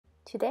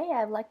Today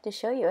I'd like to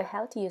show you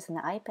how to use an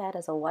iPad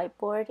as a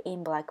whiteboard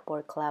in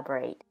Blackboard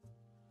Collaborate.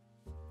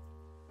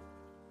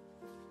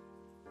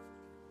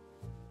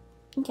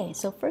 Okay,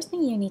 so first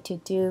thing you need to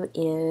do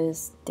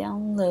is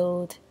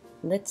download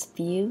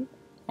LetsView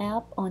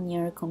app on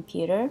your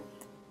computer.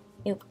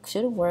 It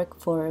should work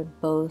for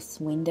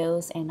both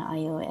Windows and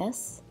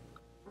iOS.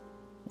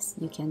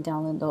 You can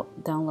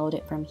download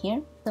it from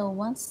here. So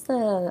once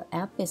the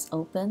app is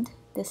opened,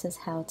 this is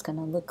how it's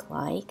gonna look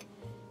like.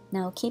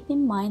 Now keep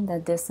in mind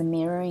that this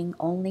mirroring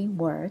only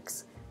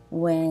works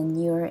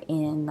when you're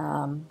in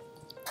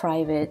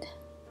private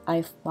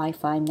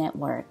Wi-Fi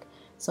network.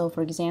 So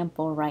for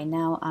example, right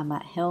now I'm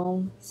at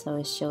home, so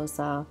it shows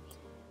a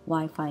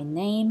Wi-Fi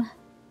name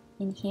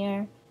in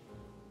here.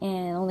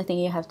 And the only thing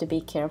you have to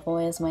be careful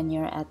is when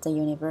you're at the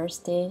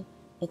university,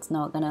 it's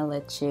not gonna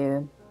let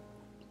you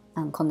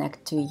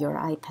connect to your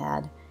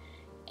iPad.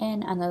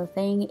 And another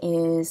thing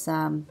is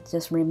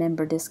just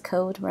remember this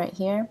code right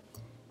here.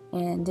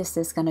 And this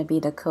is going to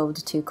be the code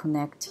to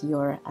connect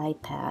your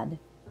iPad.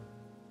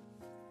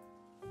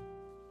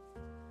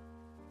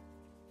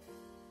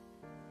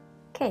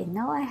 Okay,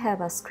 now I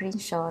have a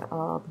screenshot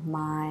of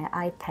my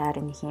iPad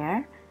in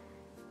here.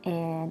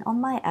 And on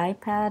my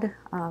iPad,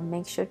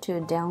 make sure to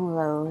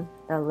download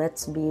the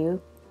LetsView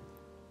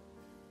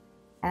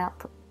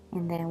app.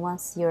 And then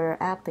once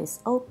your app is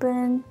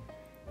open,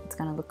 it's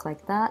going to look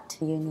like that.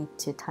 You need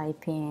to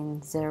type in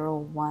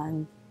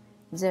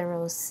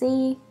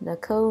 010C, the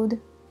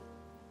code.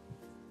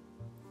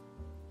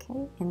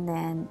 Okay, and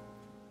then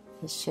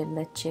it should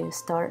let you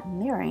start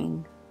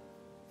mirroring.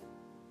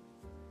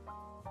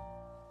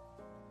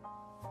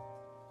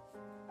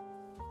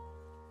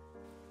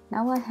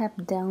 Now I have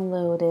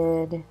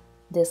downloaded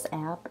this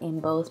app in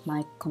both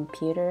my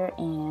computer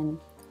and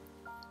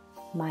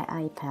my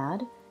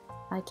iPad.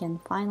 I can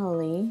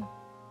finally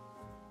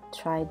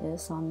try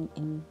this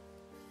in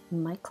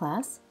my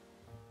class.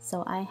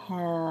 So I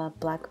have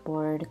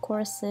Blackboard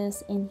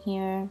courses in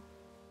here.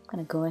 I'm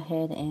gonna go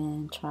ahead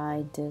and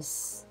try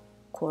this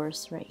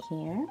course right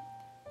here.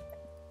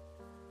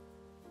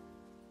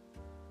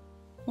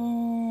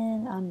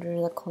 And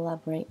under the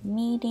Collaborate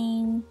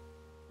meeting,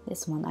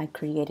 this one I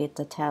created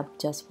the tab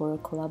just for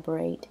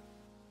Collaborate.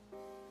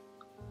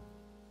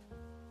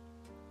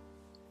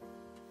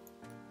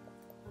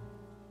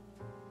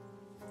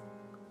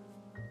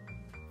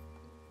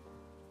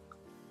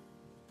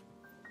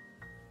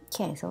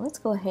 Okay, so let's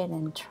go ahead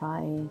and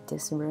try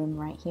this room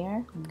right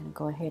here. I'm gonna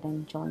go ahead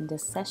and join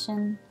this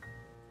session.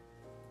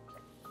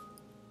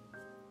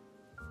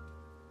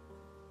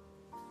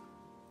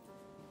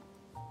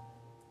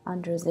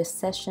 Under this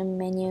session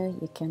menu,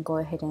 you can go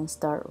ahead and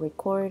start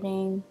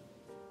recording.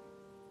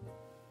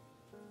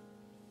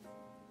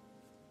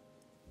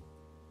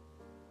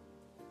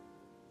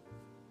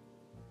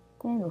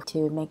 Then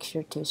to make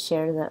sure to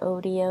share the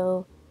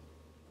audio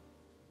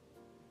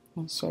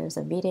and share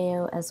the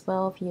video as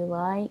well if you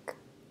like.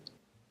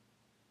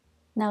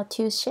 Now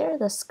to share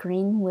the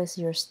screen with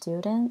your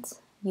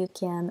students, you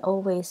can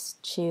always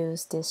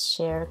choose this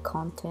share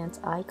content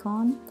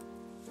icon.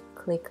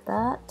 Click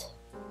that.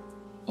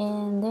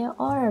 And there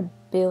are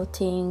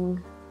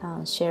built-in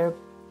share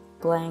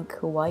blank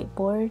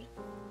whiteboard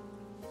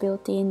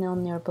built-in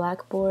on your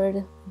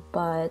Blackboard,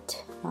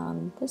 but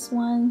this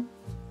one,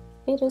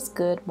 it is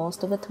good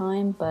most of the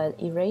time,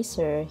 but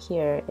eraser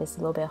here is a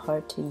little bit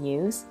hard to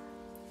use.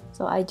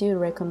 So I do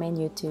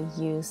recommend you to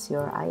use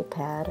your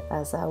iPad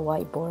as a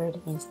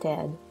whiteboard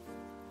instead.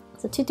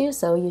 So to do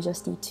so, you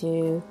just need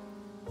to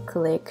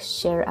click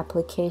Share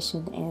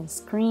Application and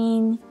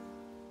Screen,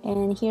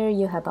 and here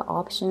you have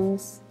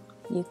options.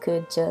 You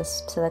could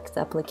just select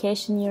the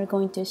application you're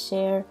going to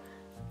share.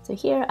 So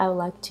here I would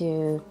like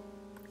to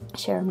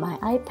share my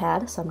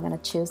iPad, so I'm going to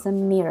choose a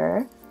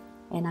mirror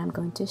and I'm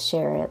going to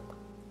share it.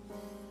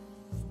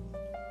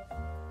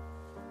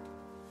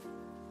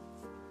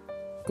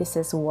 This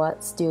is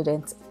what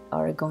students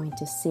are going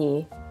to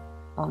see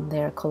on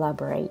their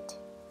Collaborate.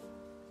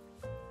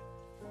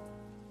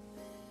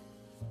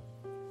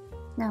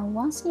 Now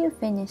once you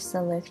finish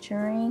the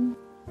lecturing,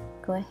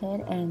 go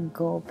ahead and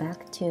go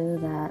back to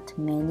that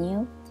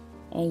menu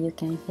and you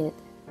can hit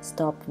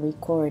stop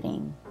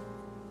recording.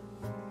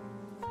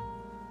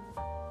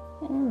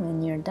 And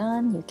when you're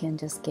done, you can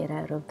just get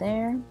out of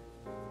there.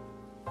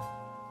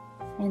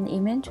 And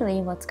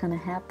eventually what's going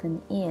to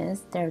happen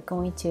is they're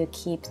going to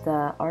keep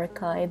the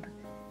archive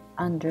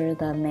under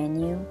the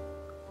menu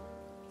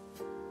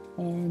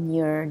and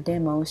your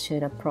demo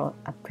should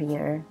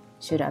appear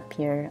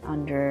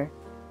under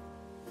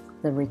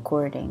the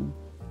recording.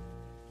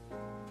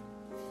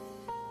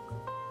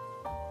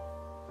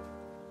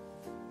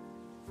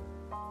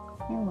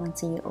 And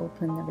once you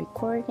open the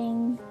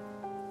recording,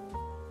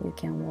 you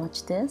can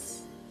watch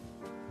this.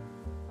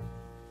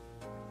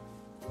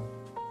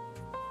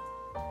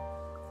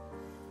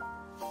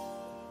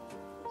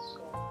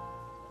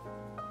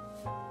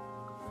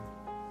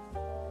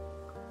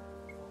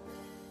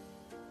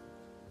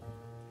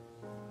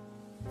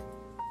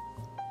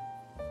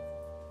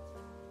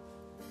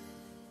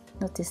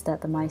 Notice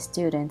that my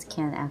students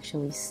can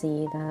actually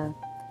see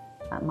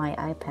my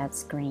iPad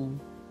screen.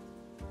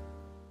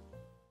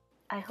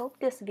 I hope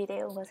this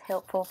video was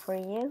helpful for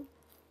you.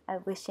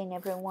 I'm wishing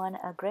everyone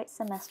a great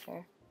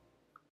semester.